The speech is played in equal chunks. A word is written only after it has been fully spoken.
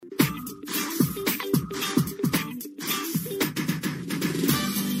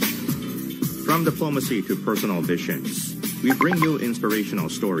From diplomacy to personal visions, we bring you inspirational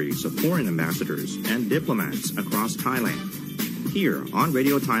stories of foreign ambassadors and diplomats across Thailand. Here on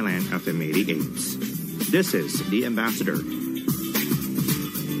Radio Thailand FM 88. This is The Ambassador.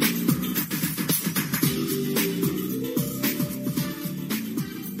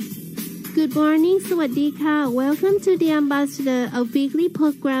 Good morning, สวัสดีค่ะ Welcome to The Ambassador, a weekly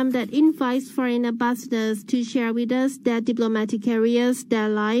program that invites foreign ambassadors to share with us their diplomatic careers, their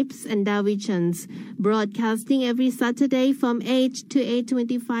lives, and their visions. Broadcasting every Saturday from 8 to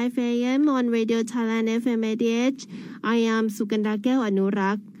 8:25 a.m. on Radio Thailand FM 88. I am Suganda Keo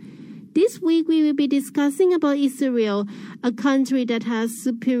Anurak. This week we will be discussing about Israel, a country that has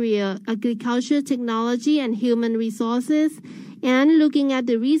superior agriculture technology and human resources, and looking at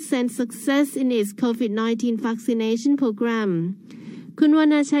the recent success in its COVID-19 vaccination program. คุณวรร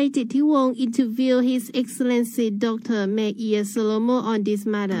ณชัย จิตติวงศ์ interview His Excellency Dr. Meir Shlomo on this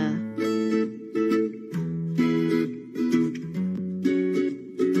matter.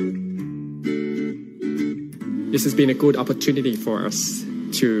 This has been a good opportunity for us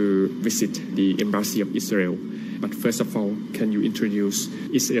to visit the Embassy of Israel. But first of all, can you introduce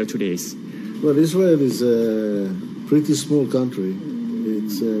Israel today? Well, Israel is a pretty small country.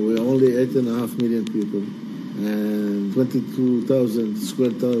 We're only 8.5 million people and 22,000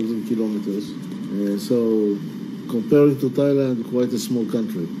 square kilometers. So comparing to Thailand, quite a small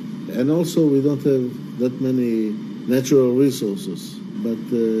country. And also we don't have that many natural resources. But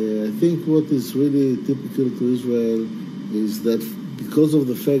I think what is really typical to Israel is that because of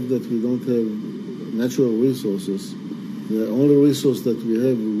the fact that we don't have natural resources, the only resource that we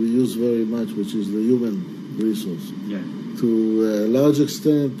have, we use very much, which is the human resource. Yeah. To a large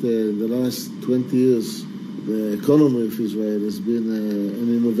extent, in the last 20 years, the economy of Israel has been an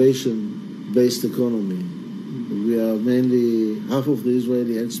innovation-based economy. We are mainly, half of the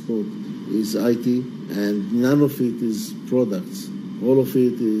Israeli export is IT, and none of it is products. All of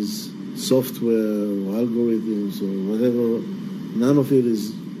it is software or algorithms or whatever. None of it is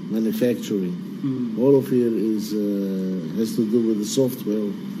manufacturing. All of it has to do with the software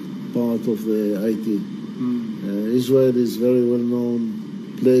part of the IT. Israel is very well-known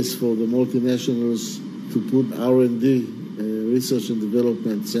place for the multinationals to put R&D, research and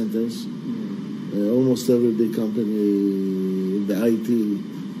development centers. Almost every big company in the IT,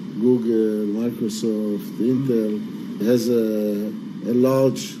 Google, Microsoft, Intel, has a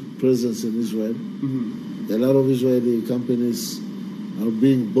large presence in Israel. A lot of Israeli companies are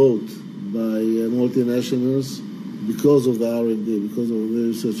being bought by multinationals because of the R&D, because of the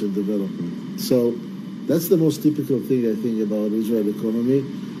research and development. So that's the most typical thing, I think, about Israel economy.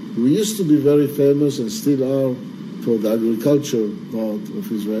 We used to be very famous and still are for the agriculture part of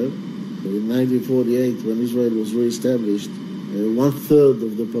Israel. In 1948, when Israel was re-established, 1/3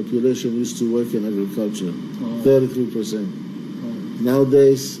 of the population used to work in agriculture, 33%.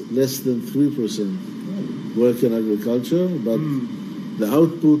 Nowadays, less than 3% work in agriculture, but the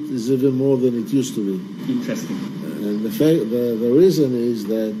output is even more than it used to be. Interesting. And the reason is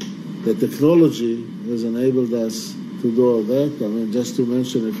that the technology has enabled us to do all that. I mean, just to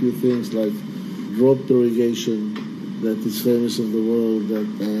mention a few things like drop irrigation that is famous in the world,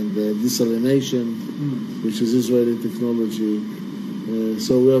 and desalination, which is Israeli technology.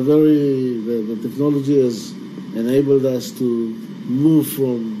 So we are the technology has enabled us to move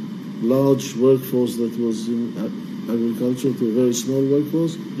from large workforce that was in agriculture to a very small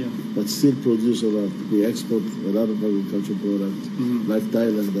workforce, but still produce a lot. We export a lot of agricultural products, like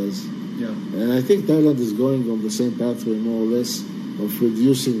Thailand does. And I think Thailand is going on the same pathway, more or less, of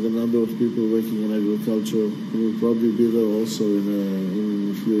reducing the number of people working in agriculture. We will probably be there also in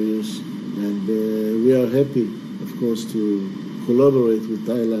a few years. And we are happy, of course, to collaborate with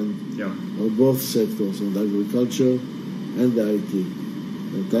Thailand on both sectors, on agriculture and the IT.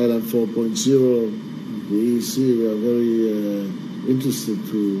 Thailand 4.0, the EEC, we are very interested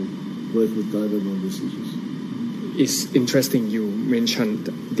to work with Thailand on these issues. It's interesting you mentioned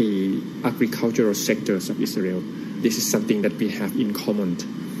the agricultural sectors of Israel. This is something that we have in common,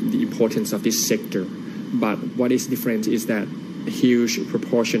 the importance of this sector. But what is different is that a huge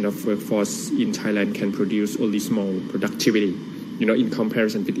proportion of workforce in Thailand can produce only small productivity. In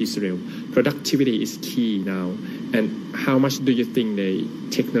comparison with Israel, productivity is key now. And how much do you think the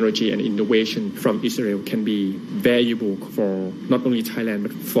technology and innovation from Israel can be valuable for not only Thailand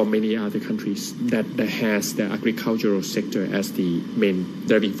but for many other countries that has the agricultural sector as the main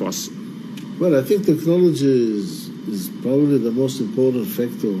driving force? Well, I think technology is probably the most important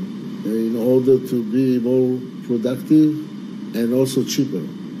factor in order to be more productive and also cheaper,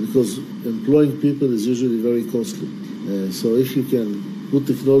 because employing people is usually very costly. So if you can put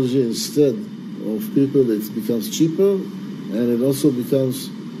technology instead of people, it becomes cheaper, and it also becomes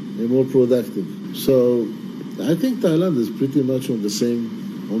more productive. So I think Thailand is pretty much on the same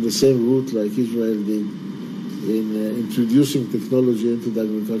route like Israel did in introducing technology into the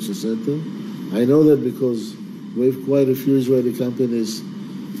agriculture sector. I know that because we have quite a few Israeli companies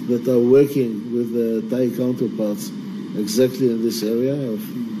that are working with Thai counterparts exactly in this area of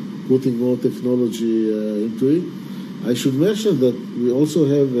putting more technology into it. I should mention that we also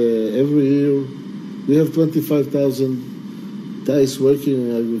have every year we have 25,000 Thais working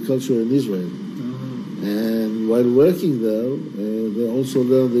in agriculture in Israel. And while working there, they also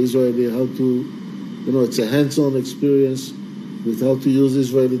learn the Israeli how to, it's a hands-on experience with how to use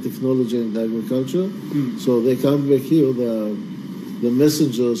Israeli technology in agriculture. So they come back here, the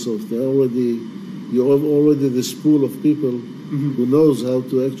messengers of you have already this pool of people who knows how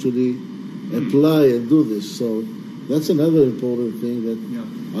to actually apply and do this. So that's another important thing that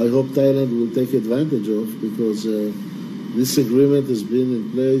I hope Thailand will take advantage of, because this agreement has been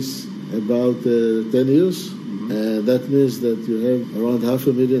in place about 10 years. That means that you have around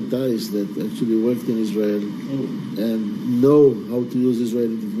 500,000 Thais that actually worked in Israel and know how to use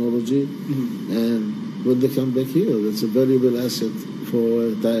Israeli technology. And when they come back here, that's a valuable asset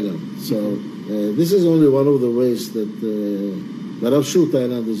for Thailand. So this is only one of the ways that, but I'm sure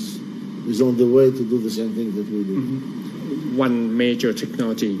Thailand is on the way to do the same thing that we do. One major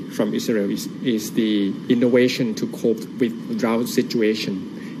technology from Israel is the innovation to cope with drought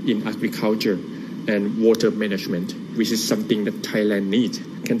situation in agriculture and water management, which is something that Thailand needs.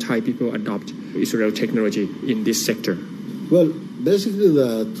 Can Thai people adopt Israel technology in this sector? Well, basically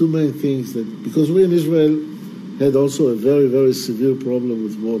there are two main things that, because we in Israel had also a very, very severe problem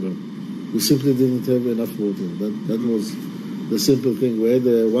with water. We simply didn't have enough water. That was the simple thing. We had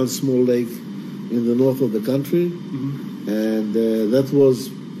one small lake in the north of the country, and that was,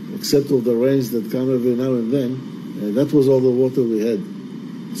 except of the rains that come every now and then, that was all the water we had.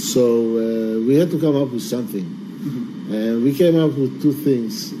 So we had to come up with something. And we came up with two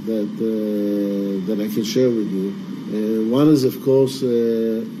things that I can share with you. One is, of course,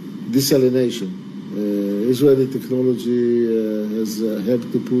 desalination. Israeli technology has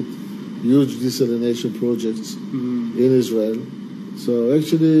helped to put huge desalination projects in Israel. So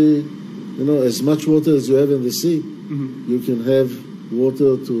actually, as much water as you have in the sea, you can have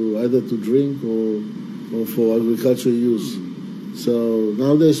water to either to drink or for agricultural use. So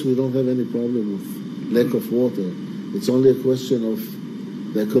nowadays we don't have any problem with lack of water. It's only a question of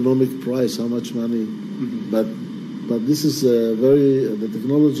the economic price, how much money. But this is the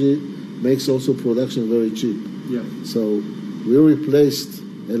technology makes also production very cheap. So we replaced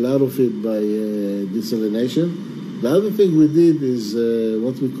a lot of it by desalination. The other thing we did is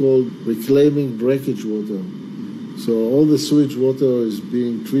what we call reclaiming breakage water. So all the sewage water is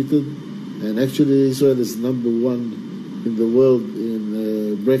being treated, and actually Israel is number one in the world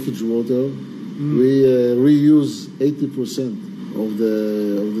in breakage water. We reuse 80% of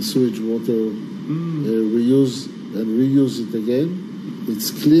the sewage water. We use and reuse it again.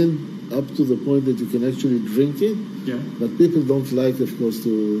 It's clean up to the point that you can actually drink it. But people don't like, of course,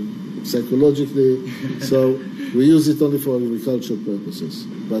 to psychologically. So we use it only for agricultural purposes.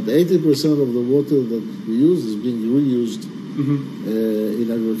 But 80% of the water that we use is being reused in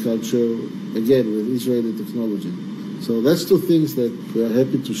agriculture, again, with Israeli technology. So that's two things that we are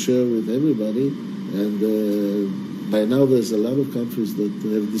happy to share with everybody. And by now there's a lot of countries that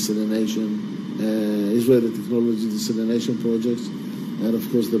have desalination, Israeli technology desalination projects, and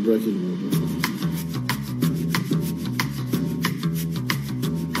of course the breakage water.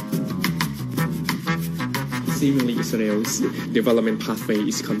 Seemingly Israel's development pathway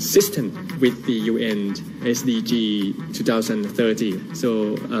is consistent with the UN SDG 2030,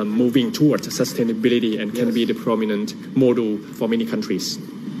 so moving towards sustainability and can be the prominent model for many countries.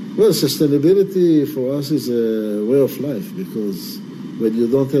 Well, sustainability for us is a way of life, because when you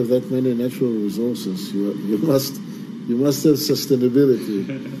don't have that many natural resources, you must have sustainability.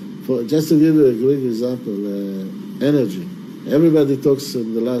 Just to give you a great example, energy. Everybody talks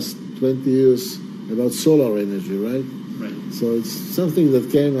in the last 20 years about solar energy, right? So it's something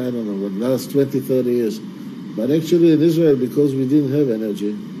that came, I don't know, in the last 20, 30 years. But actually in Israel, because we didn't have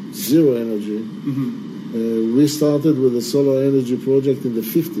energy, zero energy, we started with a solar energy project in the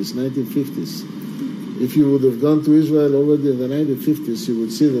 1950s. If you would have gone to Israel already in the 1950s, you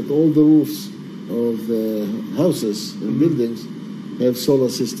would see that all the roofs of the houses and buildings have solar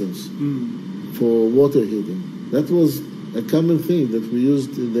systems for water heating. That was a common thing that we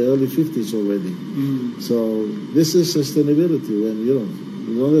used in the early 50s already. So this is sustainability when you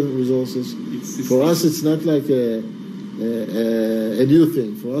don't have resources. For us, it's not like a new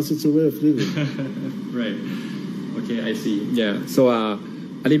thing. For us, it's a way of living. Right. Okay, I see. Yeah. So a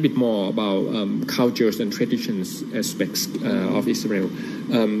little bit more about cultures and traditions aspects of Israel.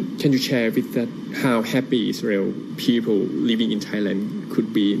 Can you share with that how happy Israel people living in Thailand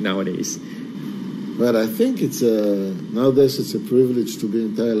could be nowadays? Well, I think it's nowadays it's a privilege to be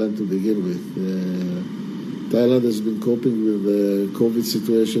in Thailand to begin with. Thailand has been coping with the COVID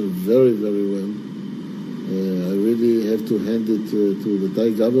situation very, very well. I really have to hand it to the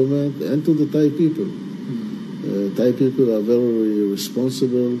Thai government and to the Thai people. Thai people are very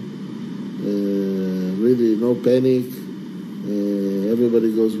responsible, really no panic.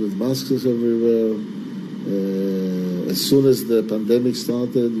 Everybody goes with masks everywhere. As soon as the pandemic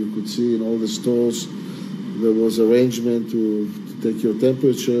started, you could see in all the stores there was arrangement to take your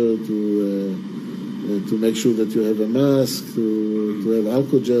temperature, to make sure that you have a mask, to have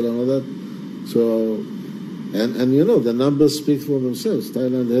alcohol gel and all that. So, and you know, the numbers speak for themselves.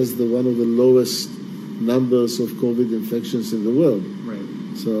 Thailand has one of the lowest numbers of COVID infections in the world. Right.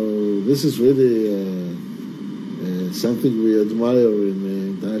 So this is really something we admire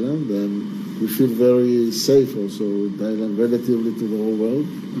in Thailand, and we feel very safe also in Thailand relatively to the whole world.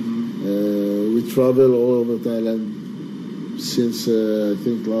 We travel all over Thailand since I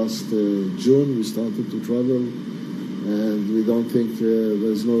think last June we started to travel, and we don't think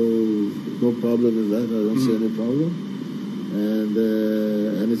there's no problem in that. I don't see any problem,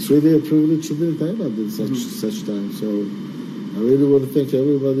 and it's really a privilege to be in Thailand in such time. So I really want to thank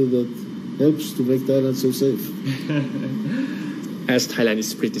everybody that helps to make Thailand so safe. As Thailand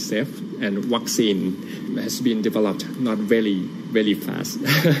is pretty safe and vaccine has been developed not very, very fast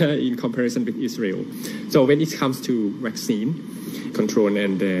in comparison with Israel. So when it comes to vaccine control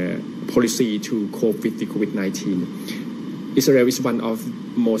and policy to cope with the COVID-19, Israel is one of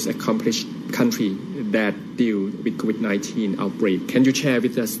most accomplished country that deal with COVID-19 outbreak. Can you share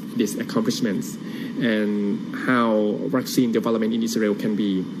with us these accomplishments and how vaccine development in Israel can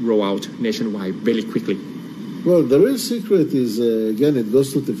be rolled out nationwide very quickly? Well, the real secret is, again, it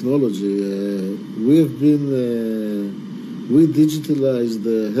goes to technology. We digitalized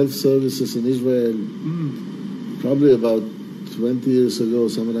the health services in Israel probably about 20 years ago,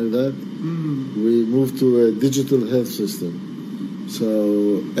 something like that. We moved to a digital health system.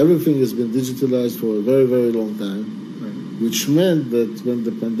 So everything has been digitalized for a very, very long time, which meant that when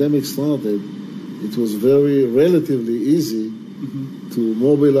the pandemic started, it was relatively easy to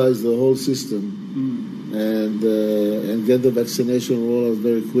mobilize the whole system and get the vaccination rollout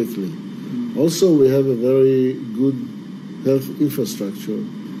very quickly. Also, we have a very good health infrastructure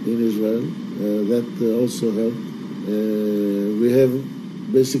in Israel that also helped. We have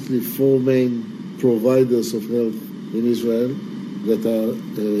basically 4 main providers of health in Israel that are,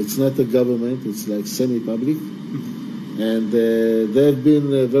 it's not a government, it's like semi-public, and they have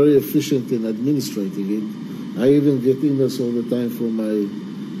been very efficient in administrating it. I even get emails all the time from my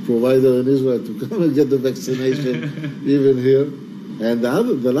provider in Israel to come and get the vaccination even here. And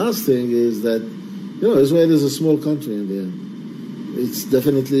the last thing is that, you know, Israel is a small country in the end. It's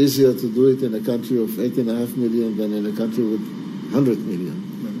definitely easier to do it in a country of 8.5 million than in a country with 100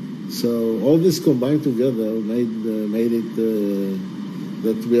 million. So all this combined together made it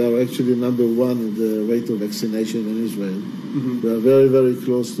that we are actually number 1 in the rate of vaccination in Israel. We are very, very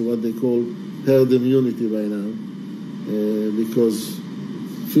close to what they call herd immunity by now, because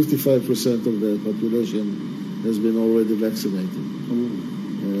 55% of the population has been already vaccinated,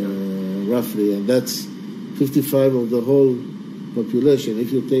 roughly, and that's 55 of the whole population.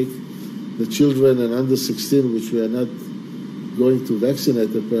 If you take the children and under 16, which we are not going to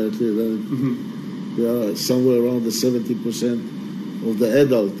vaccinate apparently, then we are somewhere around the 70% of the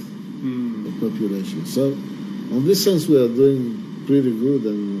adult population. So, in this sense, we are doing pretty good.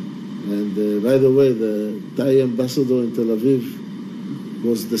 And by the way, the Thai ambassador in Tel Aviv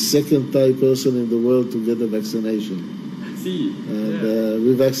was the second Thai person in the world to get a vaccination. And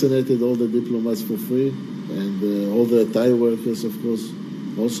we vaccinated all the diplomats for free, and all the Thai workers, of course,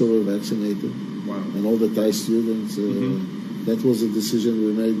 also were vaccinated. Wow. And all the Thai students. That was a decision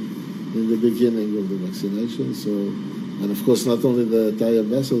we made in the beginning of the vaccination. So, and of course, not only the Thai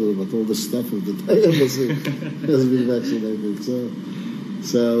ambassador, but all the staff of the Thai embassy has been vaccinated.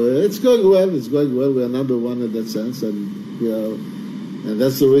 So it's going well. It's going well. We are number 1 in that sense, and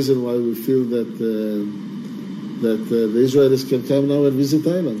that's the reason why we feel that the Israelis can come now and visit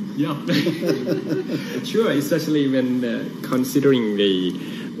Thailand. Yeah, sure. Especially when considering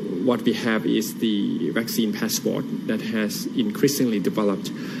what we have is the vaccine passport that has increasingly developed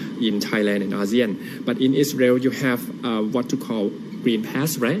in Thailand and ASEAN. But in Israel, you have what to call green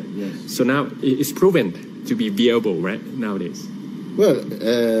pass, right? Yes. So now it's proven to be viable right nowadays? Well,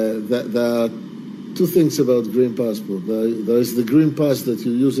 there are two things about green passport. There is the green pass that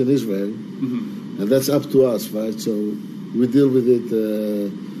you use in Israel, and that's up to us, right? So we deal with it.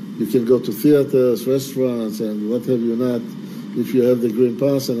 You can go to theaters, restaurants, and what have you not. If you have the green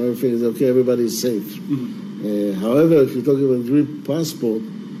pass and everything is okay, everybody is safe. However, if you're talking about green passport,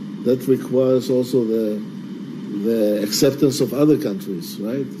 that requires also the acceptance of other countries,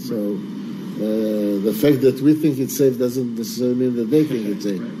 right? So the fact that we think it's safe doesn't necessarily mean that they think it's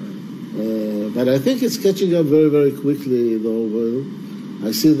safe. But I think it's catching up very, very quickly in the whole world.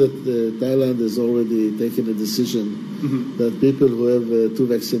 I see that Thailand has already taken a decision that people who have 2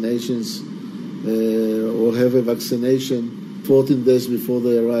 vaccinations or have a vaccination 14 days before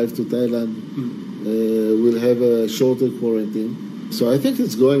they arrive to Thailand will have a shorter quarantine. So I think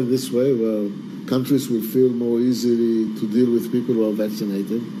it's going this way where countries will feel more easily to deal with people who are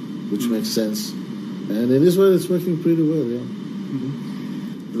vaccinated, which makes sense. And in Israel, it's working pretty well, yeah.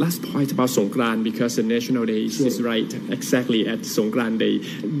 Last point about Songkran, because the National Day is right exactly at Songkran Day.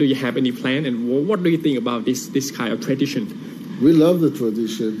 Do you have any plan, and what do you think about this kind of tradition? We love the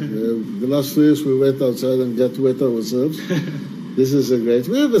tradition. The last 3 years we went outside and got wet ourselves. This is a great.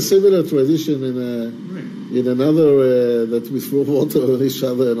 We have a similar tradition in another that we throw water on each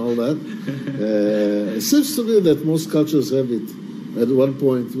other and all that. It seems to me that most cultures have it at one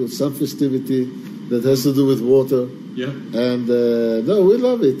point with some festivity that has to do with water. Yeah. And no, we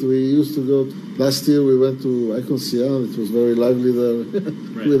love it. We used to go. Last year we went to Icon Siam. It was very lively there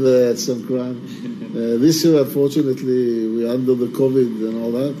with Songkran. This year, unfortunately, we're under the COVID and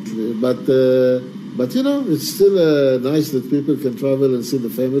all that. But you know, it's still nice that people can travel and see the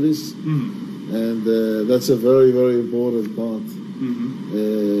families. And that's a very, very important part.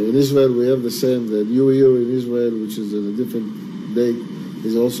 In Israel, we have the same. The New Year in Israel, which is on a different date,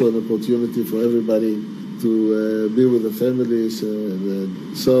 is also an opportunity for everybody to be with the families.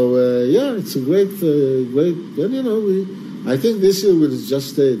 Yeah, it's a great. And you know, I think this year we'll just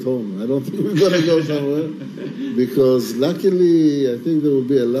stay at home. I don't think we're going to go somewhere because luckily I think there will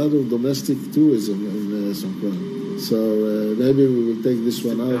be a lot of domestic tourism in Songkran. So maybe we will take this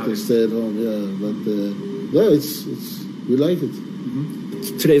one out and stay at home. Yeah, but no, we like it.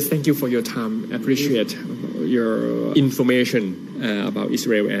 Today, thank you for your time. Appreciate your information about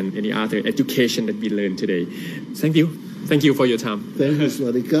Israel and any other education that we learned today. Thank you. Thank you for your time. Thank you,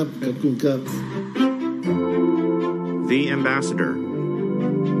 Swadikap. Kapkunkap. The Ambassador.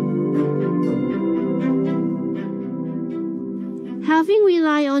 Having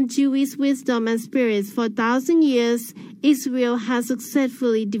relied on Jewish wisdom and spirits for 1,000 years, Israel has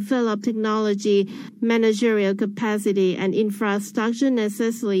successfully developed technology, managerial capacity, and infrastructure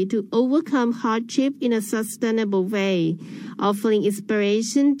necessary to overcome hardship in a sustainable way, offering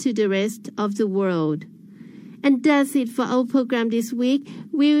inspiration to the rest of the world. And that's it for our program this week.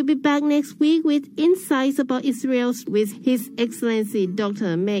 We will be back next week with insights about Israel with His Excellency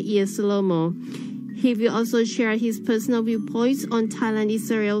Dr. Meir Shlomo. He will also share his personal viewpoints on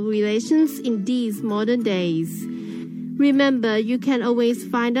Thailand-Israel relations in these modern days. Remember, you can always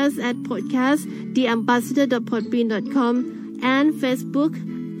find us at podcast theambassador.podbean.com and Facebook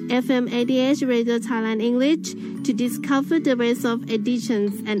FM 88 Radio Thailand English to discover the rest of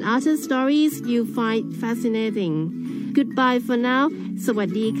editions and other stories you find fascinating. Goodbye for now. สวัส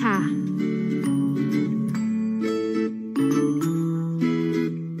ดีค่ะ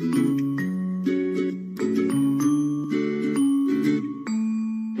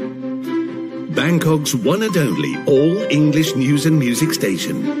Bangkok's one and only all-English news and music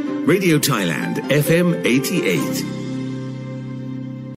station, Radio Thailand FM 88.